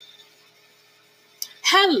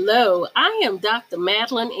Hello, I am Dr.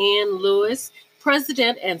 Madeline Ann Lewis,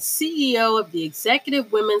 President and CEO of the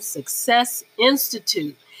Executive Women's Success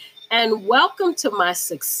Institute, and welcome to my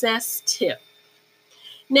success tip.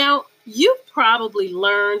 Now, you've probably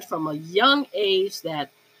learned from a young age that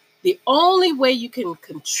the only way you can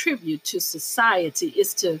contribute to society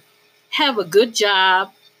is to have a good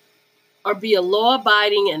job or be a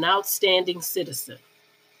law-abiding and outstanding citizen.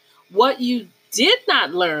 What you did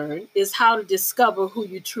not learn is how to discover who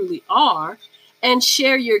you truly are and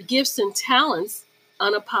share your gifts and talents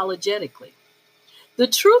unapologetically. The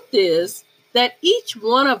truth is that each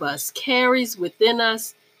one of us carries within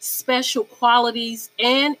us special qualities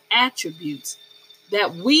and attributes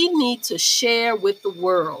that we need to share with the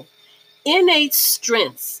world. Innate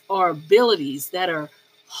strengths or abilities that are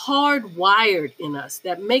hardwired in us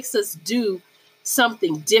that makes us do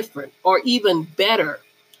something different or even better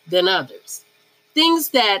than others. Things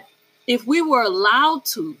that if we were allowed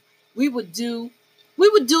to, we would do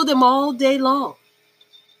them all day long.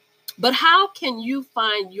 But how can you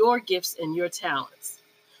find your gifts and your talents?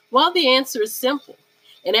 Well, the answer is simple.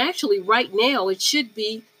 And actually right now it should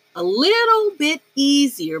be a little bit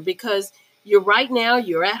easier because you're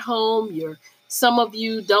at home, some of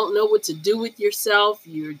you don't know what to do with yourself.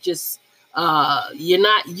 You're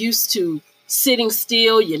not used to sitting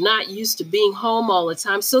still. You're not used to being home all the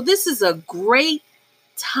time. So this is a great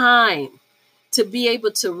time to be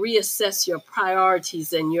able to reassess your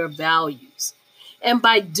priorities and your values. And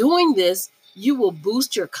by doing this, you will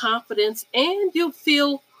boost your confidence and you'll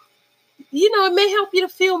feel, it may help you to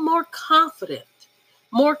feel more confident,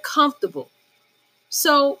 more comfortable.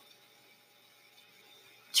 So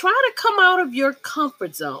try to come out of your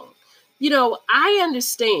comfort zone. I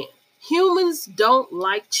understand humans don't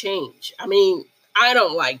like change. I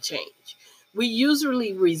don't like change. We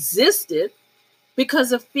usually resist it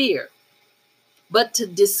because of fear. But to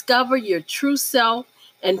discover your true self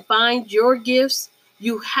and find your gifts,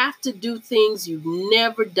 you have to do things you've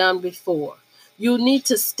never done before. You need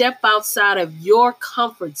to step outside of your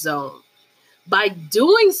comfort zone. By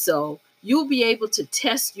doing so, you'll be able to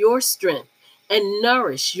test your strength and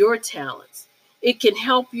nourish your talents. It can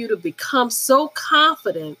help you to become so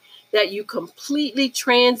confident that you completely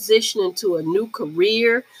transition into a new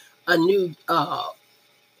career, a new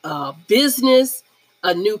business,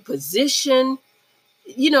 a new position,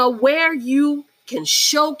 where you can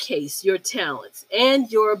showcase your talents and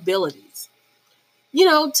your abilities,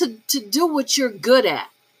 to do what you're good at.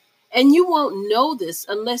 And you won't know this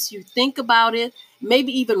unless you think about it,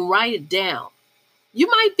 maybe even write it down. You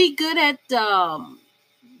might be good at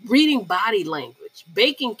reading body language,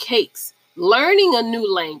 baking cakes, learning a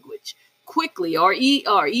new language quickly, or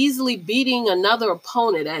easily beating another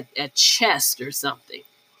opponent at chess or something.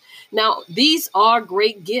 Now, these are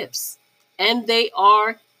great gifts, and they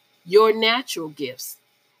are your natural gifts,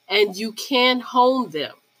 and you can hone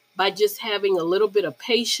them by just having a little bit of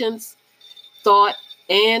patience, thought,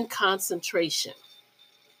 and concentration.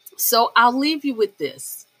 So I'll leave you with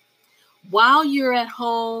this. While you're at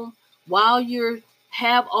home, while you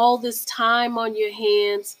have all this time on your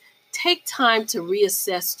hands, take time to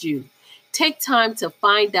reassess you. Take time to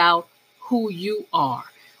find out who you are,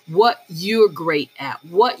 what you're great at,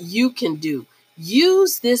 what you can do.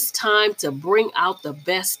 Use this time to bring out the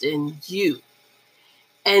best in you.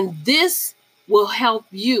 And this will help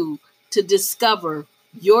you to discover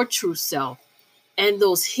your true self and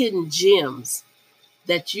those hidden gems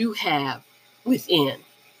that you have within.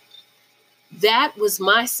 That was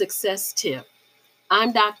my success tip.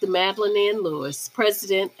 I'm Dr. Madeline Ann Lewis,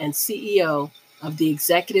 President and CEO of the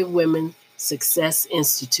Executive Women Success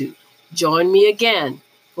Institute. Join me again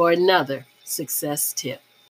for another success tip.